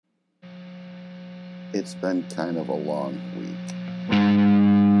It's been kind of a long week.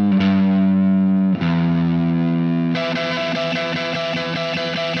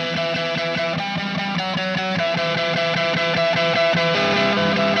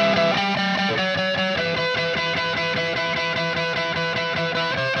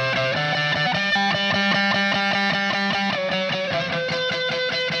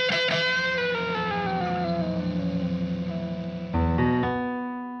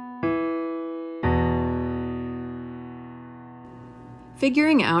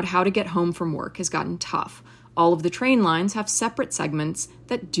 Figuring out how to get home from work has gotten tough. All of the train lines have separate segments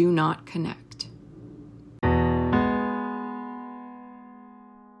that do not connect.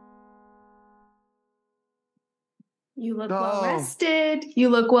 You look well rested. You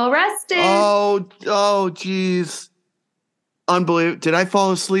look well rested. Oh, geez. Unbelievable. Did I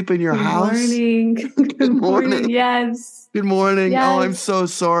fall asleep in your house? Morning. Good morning. Yes. Good morning. Yes. Oh, I'm so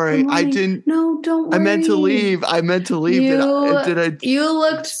sorry. I didn't. No, don't worry. I meant to leave. You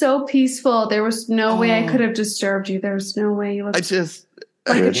looked so peaceful. There was no way I could have disturbed you. There was no way you looked like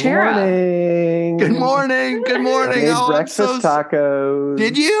a cherub. Good morning. Good morning. Breakfast tacos.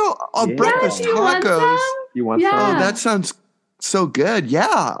 Did you? Oh, yeah. Breakfast tacos. You want some? Oh, that sounds so good.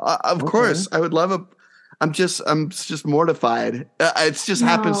 Yeah, of course. I would love a. I'm just mortified. It just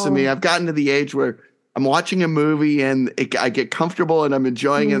happens to me. I've gotten to the age where I'm watching a movie and I get comfortable and I'm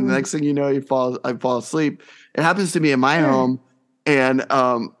enjoying it. And the next thing you know, I fall asleep. It happens to me in my home, and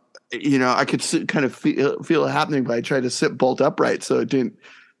I could kind of feel it happening, but I tried to sit bolt upright so it didn't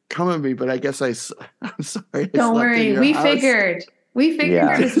come at me. But I guess I'm sorry. Don't worry, we figured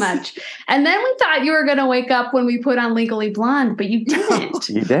as much. And then we thought you were going to wake up when we put on Legally Blonde, but you didn't.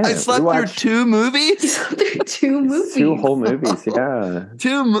 You did. I slept through 2 movies. You slept through 2 movies. 2 whole movies. Yeah.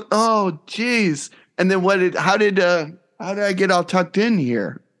 2. Oh, geez. And then how did I get all tucked in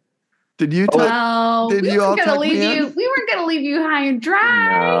here? Did you? We weren't going to leave you high and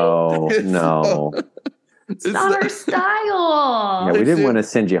dry. No. It's not our style. Yeah, we didn't want to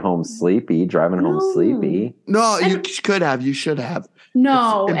send you home sleepy, driving home sleepy. No, you could have. You should have.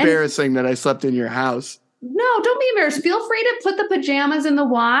 No. It's embarrassing that I slept in your house. No, don't be embarrassed. Feel free to put the pajamas in the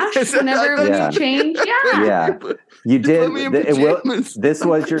wash whenever you change. Yeah. You did. This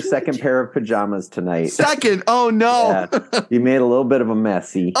was your second pair of pajamas tonight. Second? Oh, no. Yeah. You made a little bit of a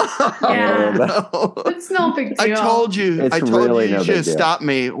messy. It's no big deal. I told you really you should have stopped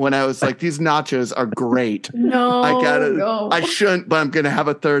me when I was like, these nachos are great. I shouldn't, but I'm going to have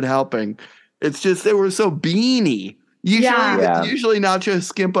a third helping. It's just, they were so beany. Usually nachos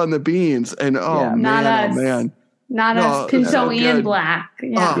skimp on the beans. And man. Not us, pinto and black.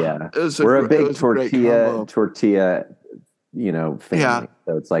 Yeah. We're a big tortilla, family. Yeah.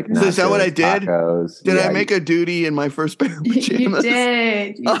 So it's like nachos, is that what I did? Tacos. Did I make a duty in my first pair of pajamas? You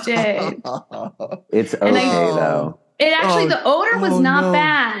did. It's okay though. It actually, the odor was not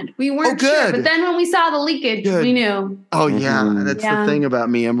bad. We weren't sure, but then when we saw the leakage, we knew. Oh yeah, that's the thing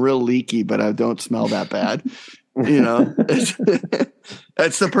about me. I'm real leaky, but I don't smell that bad. That's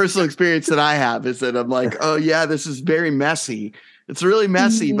the personal experience that I have, is that I'm like, oh yeah, this is very messy. It's really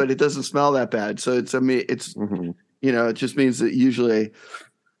messy, but it doesn't smell that bad. So it just means that usually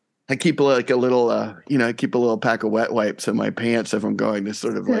I keep I keep a little pack of wet wipes in my pants if I'm going to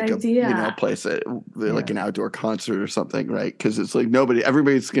sort of a place like an outdoor concert or something, right? Because it's like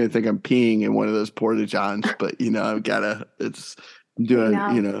everybody's going to think I'm peeing in one of those porta johns, but I'm doing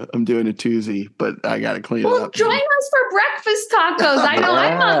a toozy, but I got to clean it up. Well, join us for breakfast tacos. I know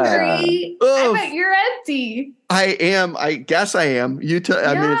I'm hungry. I bet you're empty. I am. I guess I am. I mean,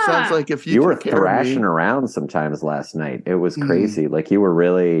 it sounds like if you were thrashing around sometimes last night. It was crazy. Like you were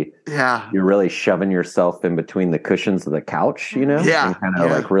really, you're really shoving yourself in between the cushions of the couch, Yeah. And kind of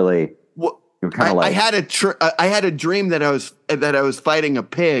like really. Well, I had a dream that I was fighting a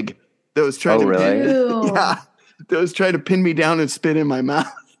pig that was trying to. Really? That was trying to pin me down and spit in my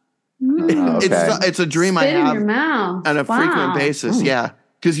mouth. It's a dream I have on a frequent basis. Yeah,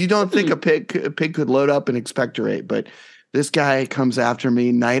 because you don't think a pig could load up and expectorate, but this guy comes after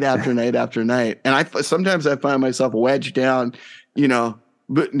me night after night after night, and sometimes I find myself wedged down,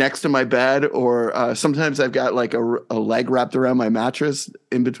 next to my bed, or sometimes I've got like a leg wrapped around my mattress,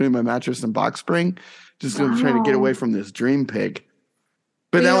 in between my mattress and box spring, just trying to get away from this dream pig.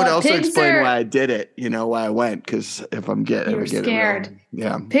 But that would also explain why I did it, why I went, because if I'm scared.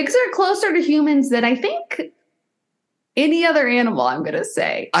 Pigs are closer to humans than I think any other animal, I'm going to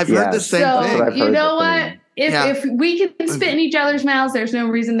say. I've heard the same thing. You know what? If we can spit in each other's mouths, there's no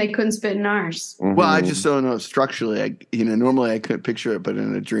reason they couldn't spit in ours. Mm-hmm. Well, I just don't know structurally. Normally I couldn't picture it, but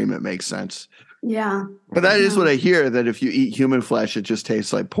in a dream it makes sense. Yeah. But that is what I hear, that if you eat human flesh, it just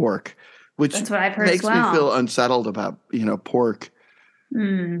tastes like pork. which that's what I've heard makes as well. me feel unsettled about, pork.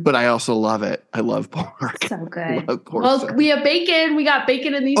 But I also love it. I love pork. So good. Pork we have bacon. We got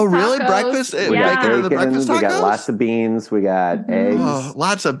bacon in these tacos. Oh, really? Breakfast? We got bacon in the breakfast tacos? We got lots of beans. We got eggs. Oh,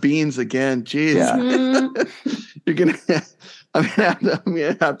 lots of beans again. Jeez. Yeah. You're going to... I'm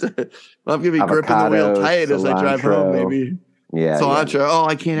gonna be gripping the wheel tight as I drive home, maybe. Yeah. Cilantro. Yeah. Oh,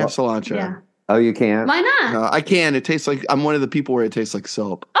 I can't have cilantro. Yeah. Oh, you can't? Why not? No, I can. It tastes like I'm one of the people where it tastes like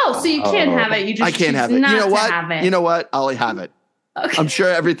soap. Oh, so you can have it. You just I can't have it. Not you know what? Have it. You know what? I'll have it. Okay. I'm sure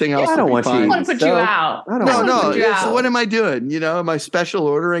everything else. I don't will want be fine. I want to put you out. No. So what am I doing? Am I special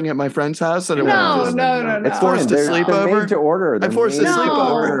ordering at my friend's house? No. It's forced to sleep over. To order. I'm forced to sleep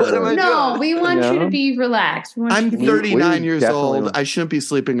over. What am I doing? No, we want you to be relaxed. I'm 39 years old. I shouldn't be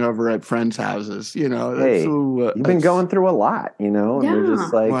sleeping over at friends' houses. Hey, you've been going through a lot. And you're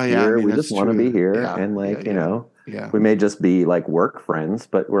just like we just want to be here, and we may just be like work friends,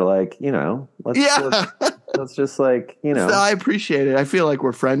 but we're like, let's just like, So I appreciate it. I feel like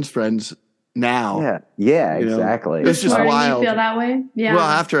we're friends now. Yeah, exactly. It's just wild. You feel that way? Yeah. Well,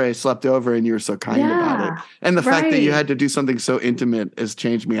 after I slept over and you were so kind about it. And the fact that you had to do something so intimate has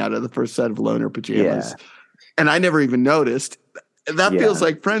changed me out of the first set of loaner pajamas. Yeah. And I never even noticed. That feels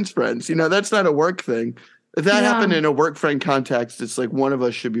like friends. That's not a work thing. If that happened in a work friend context, it's like one of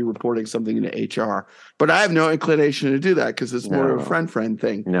us should be reporting something to HR. But I have no inclination to do that because it's more of a friend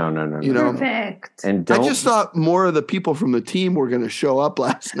thing. No. Perfect. And I just thought more of the people from the team were going to show up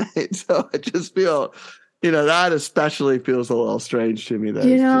last night. So I just feel, that especially feels a little strange to me.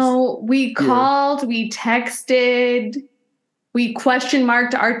 We called, we texted, we question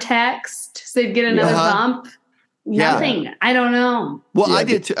marked our text so they'd get another bump. Nothing. Yeah. I don't know. Well, I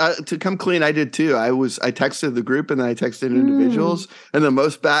did to come clean. I did too. I texted the group and then I texted individuals, and the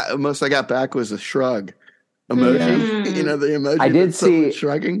most I got back was a shrug emoji. The emoji. I did see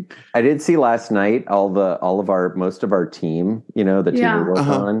shrugging. I did see last night most of our team. The team we work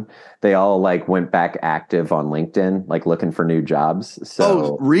on. They all went back active on LinkedIn, looking for new jobs.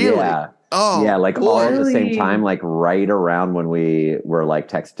 So really? Yeah. Oh, yeah, all at the same time, right around when we were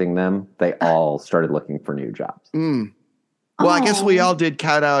texting them, they all started looking for new jobs. Well, I guess we all did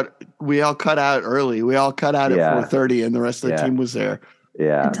cut out. We all cut out early. We all cut out at 4:30, and the rest of the team was there.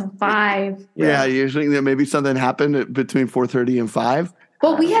 Yeah, until 5. Yeah, usually maybe something happened between 4:30 and 5.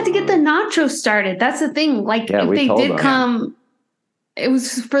 But we had to get the nachos started. That's the thing. If they did come, it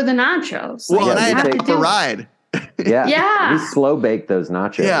was for the nachos. Well, and I had to take the ride. We slow bake those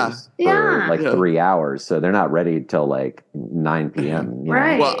nachos for 3 hours, so they're not ready till 9 p.m.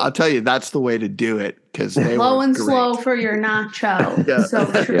 Right. Well, I'll tell you, that's the way to do it because low and slow for your nacho. So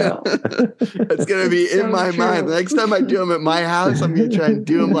true. It's gonna be in my mind. The next time I do them at my house, I'm gonna try and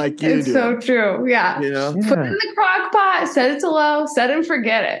do them like you do. It's so true. Yeah. Put it in the crock pot, set it to low, set it and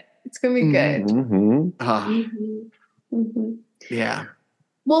forget it. It's gonna be good. Yeah.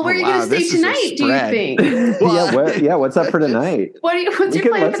 Well, where are you going to stay tonight, do you think? What's up for tonight? What's your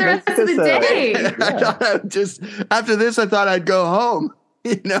plan for the rest of the day? After this, I thought I'd go home.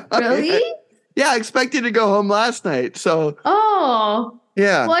 Really? I expected to go home last night. So. Oh.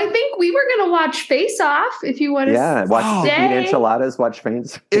 Yeah. Well, I think we were going to watch Face Off if you want to eat enchiladas, watch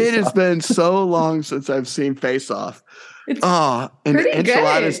Face Off. It has been so long since I've seen Face Off. And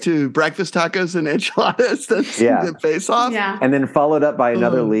enchiladas too. Breakfast tacos and enchiladas. That's the Face Off. Yeah. And then followed up by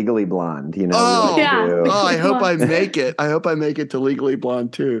another Legally Blonde. I hope I make it. I hope I make it to Legally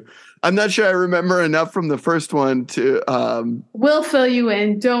Blonde too. I'm not sure I remember enough from the first one to. We'll fill you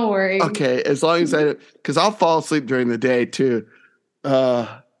in. Don't worry. Okay, as long as because I'll fall asleep during the day too.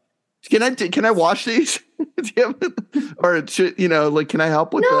 Can I wash these? Or should, can I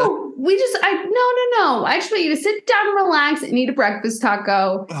help with that? No. I just want you to sit down and relax and eat a breakfast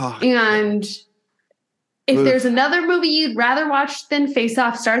taco. And if there's another movie you'd rather watch than Face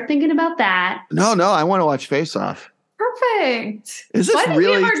Off, start thinking about that. No, I want to watch Face Off. Perfect. Is this Why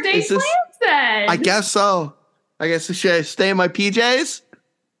really? We have our day plans then? I guess so. Should I stay in my PJs?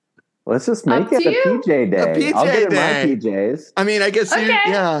 Let's just make it a PJ day. I'll get in my PJs. I mean, I guess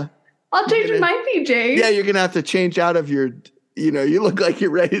I'll change my PJs. Yeah, you're gonna have to change out of your. You look like you're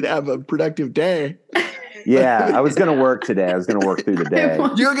ready to have a productive day. Yeah, I was gonna work today. I was gonna work through the day.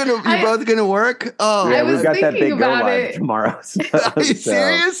 You're both gonna work. Oh, yeah, we've got that big go live tomorrow. Are you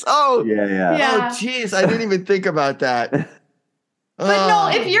serious? Oh, yeah. Oh, geez, I didn't even think about that. But no,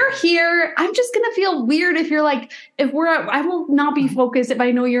 if you're here, I'm just going to feel weird if you're I will not be focused if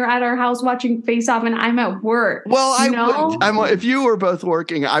I know you're at our house watching Face Off and I'm at work. Well, if you were both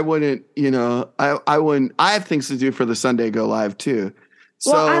working, I wouldn't, I wouldn't, I have things to do for the Sunday Go Live too.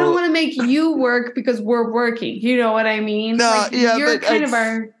 So, well, I don't want to make you work because we're working. You know what I mean? No, like, you're kind of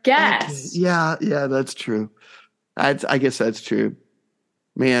our guest. Okay. Yeah, that's true. I guess that's true.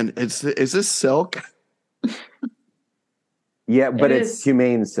 Man, is this silk? Yeah, but it's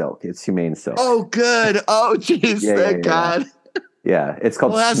humane silk. It's humane silk. Oh, good. Oh, jeez, thank God. Yeah, it's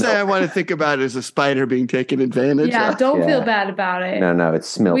called. The last thing I want to think about is a spider being taken advantage of. Yeah, don't feel bad about it. No,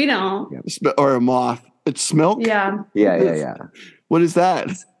 it's smilk. We don't. Yeah. Or a moth. It's smilk? Yeah. Yeah. What is that?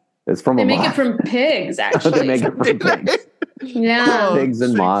 It's from they a make moth. It from pigs, actually. They make it from pigs. Yeah. Pigs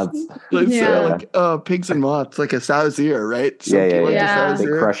and moths. Pigs and moths, like a sow's ear, right? Yeah. They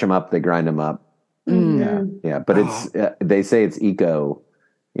crush them up. They grind them up. Mm-hmm. Yeah. But it's they say it's eco,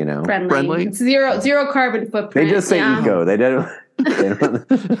 friendly. It's zero carbon footprint. They just say eco. They don't.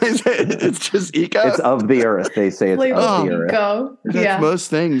 It's just eco. It's of the earth. They say it's of the earth. Eco. That's most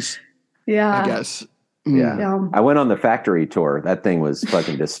things. Yeah. I guess. Yeah. I went on the factory tour. That thing was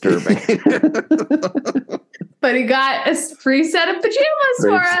fucking disturbing. But he got a free set of pajamas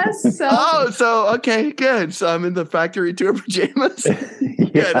for us. So. Okay, good. So I'm in the factory tour pajamas.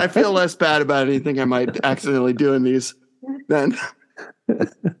 Good. I feel less bad about anything I might accidentally do in these then.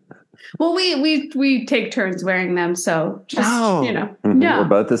 Well, we take turns wearing them, so just Mm-hmm. Yeah. We're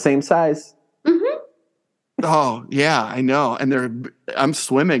both the same size. Mm-hmm. Oh yeah, I know. And I'm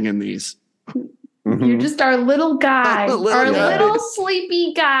swimming in these. Mm-hmm. You're just our little guy. Little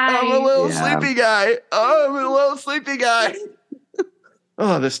sleepy guy. I'm a little sleepy guy. Oh, I'm a little sleepy guy.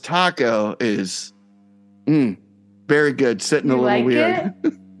 Oh, this taco is very good. Sitting a little weird.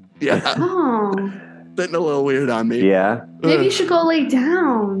 Yeah. Oh. Sitting a little weird on me. Yeah. Maybe you should go lay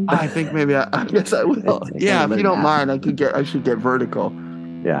down. I think maybe I guess I will. Yeah, if you don't mind, I should get vertical.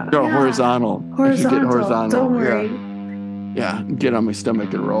 Yeah. No, horizontal. I should get horizontal. Don't worry. Yeah. Get on my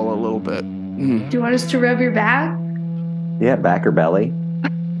stomach and roll a little bit. Do you want us to rub your back? Yeah, back or belly.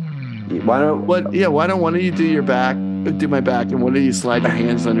 Why don't one of you do your back, do my back, and one of you slide your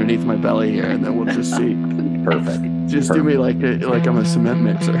hands underneath my belly here, and then we'll just see. Perfect. Just do me like I'm a cement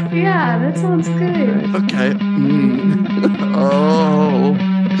mixer. Yeah, that sounds good. Okay. Oh.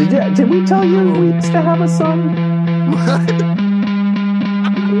 Did we tell you we used to have a son? What?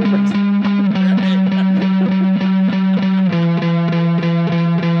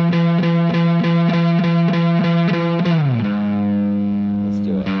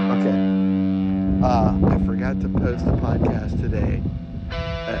 I forgot to post a podcast today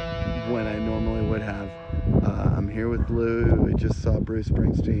when I normally would have. I'm here with Lou. We just saw Bruce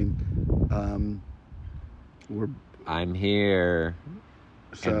Springsteen. I'm here.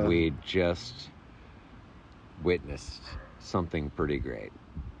 And we just witnessed something pretty great.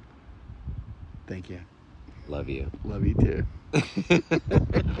 Thank you. Love you. Love you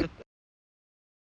too.